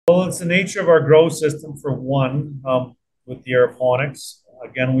Well, it's the nature of our grow system for one, with the aeroponics.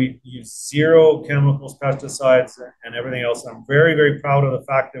 Again, we use zero chemicals, pesticides, and everything else. I'm very, very proud of the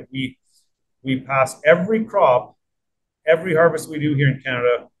fact that we pass every crop, every harvest we do here in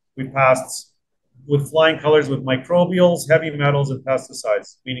Canada, we pass with flying colors with microbials, heavy metals, and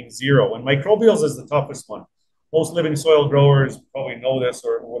pesticides, meaning zero. And microbials is the toughest one. Most living soil growers probably know this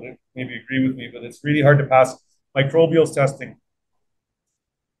or would maybe agree with me, but it's really hard to pass microbials testing.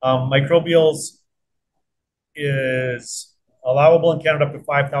 Microbials is allowable in Canada up to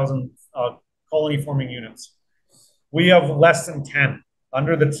 5,000 colony forming units. We have less than 10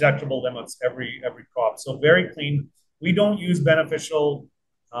 under the detectable limits every crop. So very clean. We don't use beneficial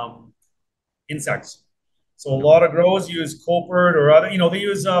insects. So a lot of growers use copert or other, they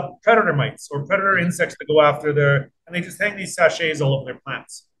use predator mites or predator insects to go after and they just hang these sachets all over their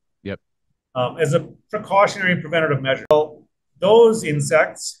plants. Yep. As a precautionary preventative measure. Well, those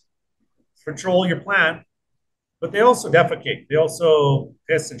insects patrol your plant, but they also defecate. They also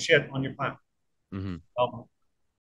piss and shit on your plant. Mm-hmm.